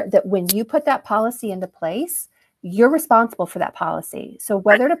aware that when you put that policy into place, you're responsible for that policy. So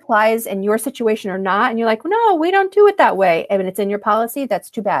whether it applies in your situation or not, and you're like, no, we don't do it that way, and it's in your policy,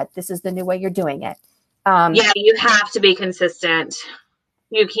 that's too bad. This is the new way you're doing it. You have to be consistent.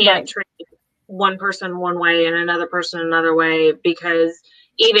 You can't treat one person one way and another person another way, because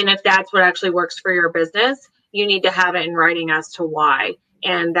even if that's what actually works for your business, you need to have it in writing as to why.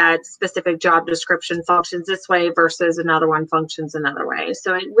 And that specific job description functions this way versus another one functions another way.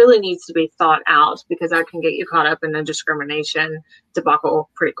 So it really needs to be thought out, because that can get you caught up in a discrimination debacle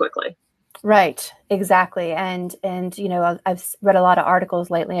pretty quickly. Right, exactly. And you know, I've read a lot of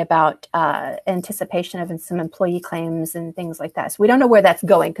articles lately about anticipation of some employee claims and things like that. So we don't know where that's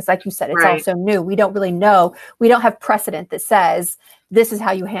going, because like you said, it's also new. We don't really know. We don't have precedent that says this is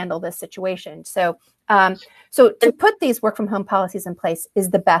how you handle this situation. So to put these work from home policies in place is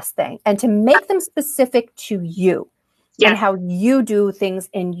the best thing, and to make them specific to you and how you do things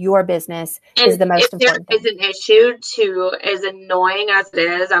in your business is the most important thing. If there is an issue, as annoying as it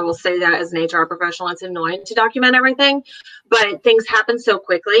is, I will say that as an HR professional, it's annoying to document everything, but things happen so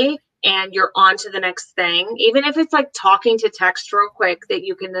quickly and you're on to the next thing. Even if it's like talking to text real quick that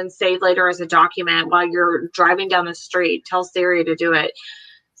you can then save later as a document while you're driving down the street, tell Siri to do it.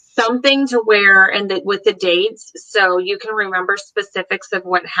 Something to where, and with the dates, so you can remember specifics of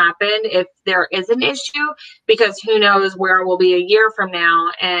what happened if there is an issue, because who knows where we'll be a year from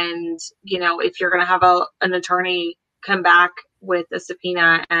now. And, you know, if you're going to have an attorney come back with a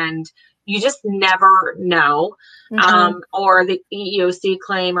subpoena, and you just never know, or the EEOC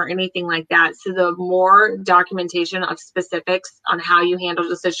claim or anything like that. So the more documentation of specifics on how you handled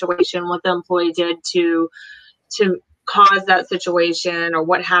the situation, what the employee did to cause that situation, or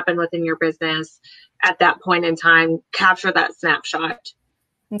what happened within your business at that point in time, capture that snapshot.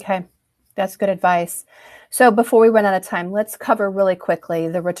 Okay, that's good advice. So before we run out of time, let's cover really quickly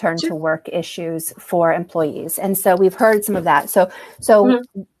the return to work issues for employees. And so we've heard some of that. So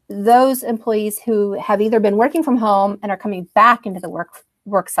those employees who have either been working from home and are coming back into the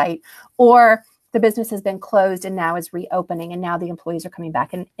work site, or the business has been closed and now is reopening, and now the employees are coming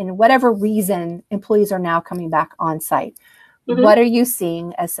back. And in whatever reason, employees are now coming back on site. What are you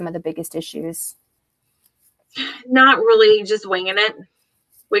seeing as some of the biggest issues? Not really, just winging it.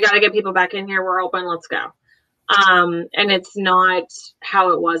 We got to get people back in here. We're open. Let's go. And it's not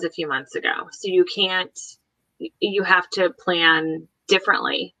how it was a few months ago. So you have to plan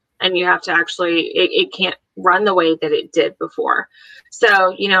differently, and you have to actually, it can't run the way that it did before.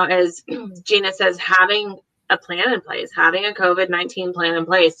 So, you know, as Gina says, having a plan in place, having a COVID-19 plan in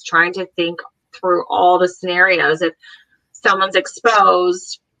place, trying to think through all the scenarios. If someone's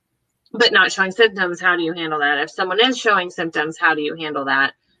exposed but not showing symptoms, how do you handle that? If someone is showing symptoms, how do you handle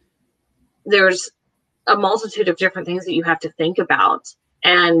that? There's a multitude of different things that you have to think about.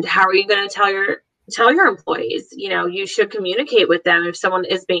 And how are you going to tell your employees? You know, you should communicate with them if someone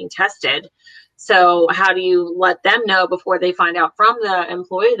is being tested. So how do you let them know before they find out from the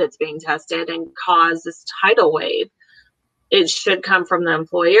employee that's being tested and cause this tidal wave? It should come from the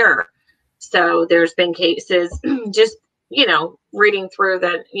employer. So there's been cases, just, you know, reading through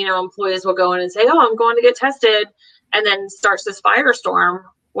that, you know, employees will go in and say, oh, I'm going to get tested, and then starts this firestorm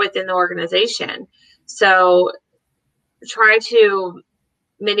within the organization. So try to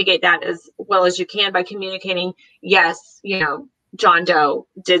mitigate that as well as you can by communicating, yes, you know, John Doe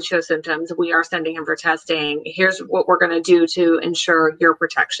did show symptoms. We are sending him for testing. Here's what we're going to do to ensure your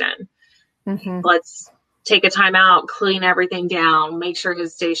protection. Let's take a time out, clean everything down, make sure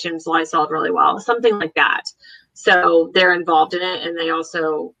his station's Lysoled really well, something like that. So they're involved in it, and they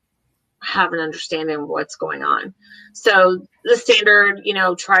also have an understanding of what's going on. So the standard, you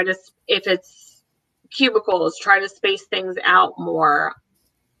know, if it's cubicles, try to space things out more.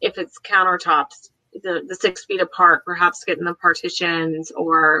 If it's countertops, the 6 feet apart, perhaps getting the partitions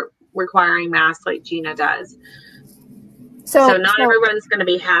or requiring masks like Gina does. So not everyone's going to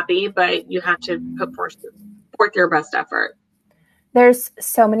be happy, but you have to put forth your best effort. There's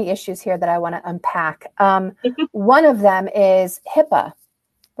so many issues here that I want to unpack. One of them is HIPAA,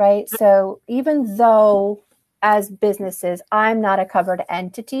 right? So even though as businesses, I'm not a covered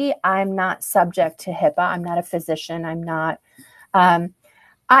entity. I'm not subject to HIPAA. I'm not a physician. I'm not,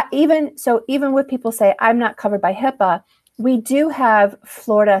 even with people say I'm not covered by HIPAA, we do have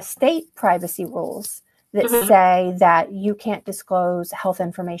Florida state privacy rules that say that you can't disclose health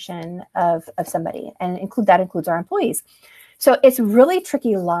information of somebody, and includes our employees. So it's really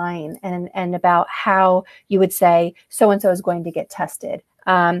tricky line and about how you would say so-and-so is going to get tested.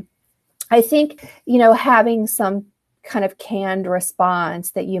 I think, having some kind of canned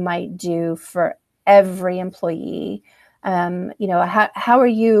response that you might do for every employee. How are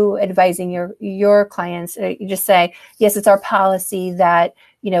you advising your clients? You just say, yes, it's our policy that,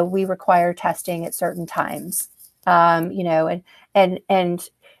 we require testing at certain times, and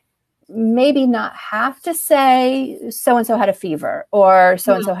maybe not have to say so-and-so had a fever or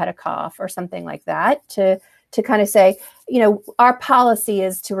so-and-so had a cough or something like that to kind of say, our policy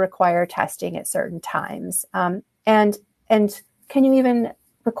is to require testing at certain times. And can you even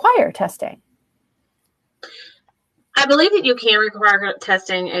require testing? I believe that you can require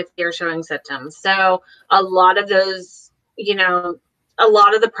testing if you're showing symptoms. So a lot of those, a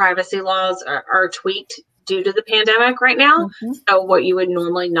lot of the privacy laws are tweaked due to the pandemic right now. So what you would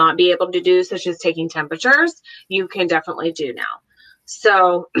normally not be able to do, such as taking temperatures, you can definitely do now.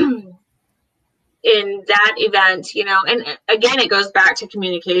 So in that event, and again, it goes back to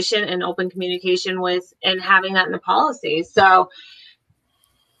communication and open communication and having that in the policy. So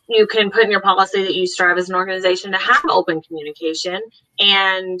you can put in your policy that you strive as an organization to have open communication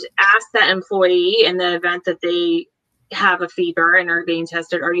and ask that employee in the event that they have a fever and are being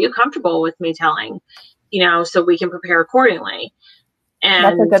tested, are you comfortable with me telling, so we can prepare accordingly. And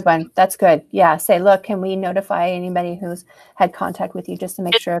that's a good one. That's good. Yeah. Say, look, can we notify anybody who's had contact with you just to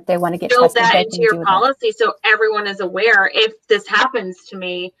make sure if they want to get build tested, that into your policy so everyone is aware. If this happens to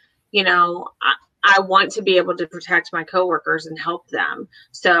me, I want to be able to protect my coworkers and help them.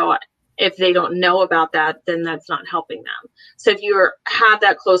 So if they don't know about that, then that's not helping them. So if you have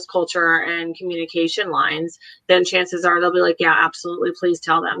that close culture and communication lines, then chances are they'll be like, yeah, absolutely. Please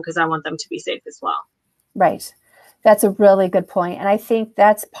tell them because I want them to be safe as well. Right. That's a really good point. And I think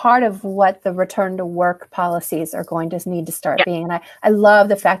that's part of what the return to work policies are going to need to start being. And I love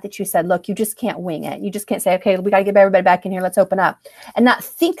the fact that you said, look, you just can't wing it. You just can't say, okay, we got to get everybody back in here. Let's open up and not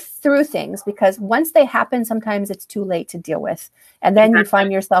think through things, because once they happen, sometimes it's too late to deal with. And then you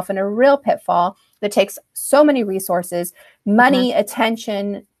find yourself in a real pitfall that takes so many resources, money,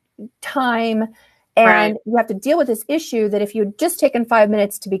 attention, time. And you have to deal with this issue that if you'd just taken 5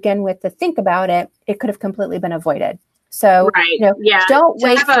 minutes to begin with to think about it, it could have completely been avoided. So, don't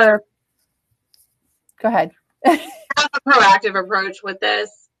wait for. Go ahead. Have a proactive approach with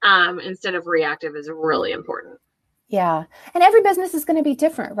this instead of reactive is really important. Yeah. And every business is going to be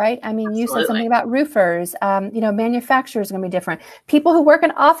different, right? I mean, you said something about roofers, manufacturers are going to be different. People who work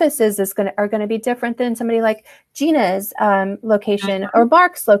in offices are going to be different than somebody like Gina's location or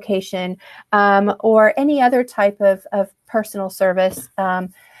Mark's location or any other type of personal service.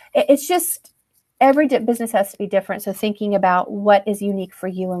 It's just every business has to be different. So thinking about what is unique for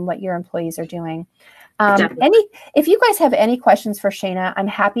you and what your employees are doing. If you guys have any questions for Shana, I'm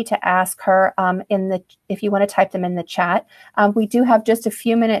happy to ask her if you want to type them in the chat. We do have just a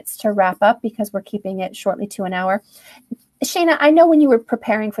few minutes to wrap up because we're keeping it shortly to an hour. Shana, I know when you were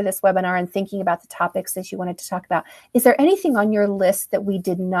preparing for this webinar and thinking about the topics that you wanted to talk about, is there anything on your list that we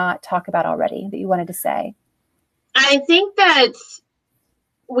did not talk about already that you wanted to say? I think that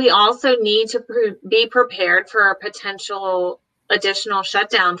we also need to be prepared for a potential additional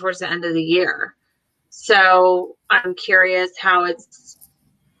shutdown towards the end of the year. So I'm curious how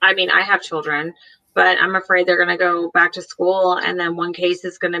I have children, but I'm afraid they're going to go back to school and then one case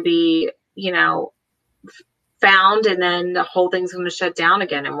is going to be, found and then the whole thing's going to shut down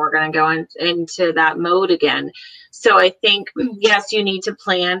again and we're going to go into that mode again. So I think, yes, you need to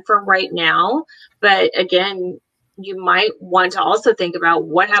plan for right now, but again, you might want to also think about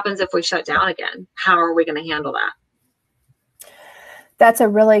what happens if we shut down again? How are we going to handle that? That's a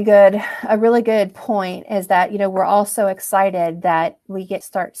really good point, is that, we're also excited that we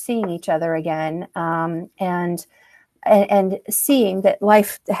start seeing each other again, and seeing that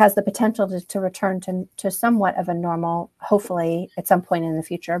life has the potential to return to somewhat of a normal, hopefully at some point in the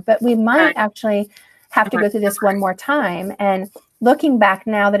future. But we might actually have to go through this one more time. And looking back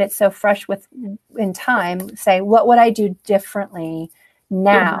now that it's so fresh in time, say, what would I do differently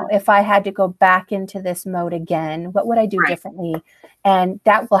now if I had to go back into this mode again? What would I do differently? And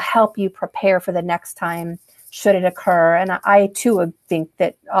that will help you prepare for the next time should it occur. And I too would think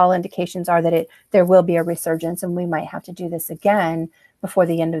that all indications are that there will be a resurgence and we might have to do this again. before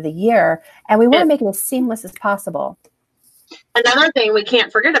the end of the year. And we want to make it as seamless as possible. Another thing we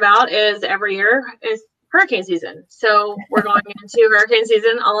can't forget about is every year is hurricane season. So we're going into hurricane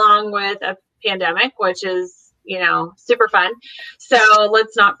season along with a pandemic, which is, super fun. So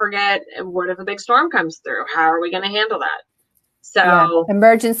let's not forget, what if a big storm comes through? How are we going to handle that? So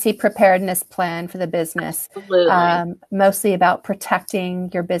emergency preparedness plan for the business, mostly about protecting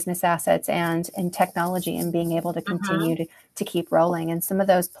your business assets and technology and being able to continue to keep rolling. And some of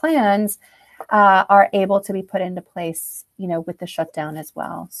those plans are able to be put into place, with the shutdown as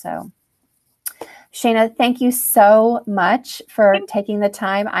well. So Shana, thank you so much for taking the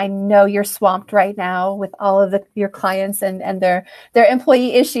time. I know you're swamped right now with all of your clients and their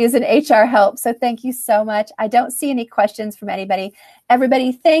employee issues and HR help. So thank you so much. I don't see any questions from anybody.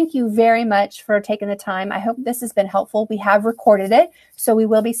 Everybody, thank you very much for taking the time. I hope this has been helpful. We have recorded it, so we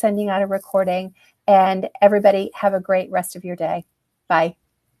will be sending out a recording. And everybody, have a great rest of your day. Bye.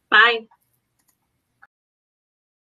 Bye.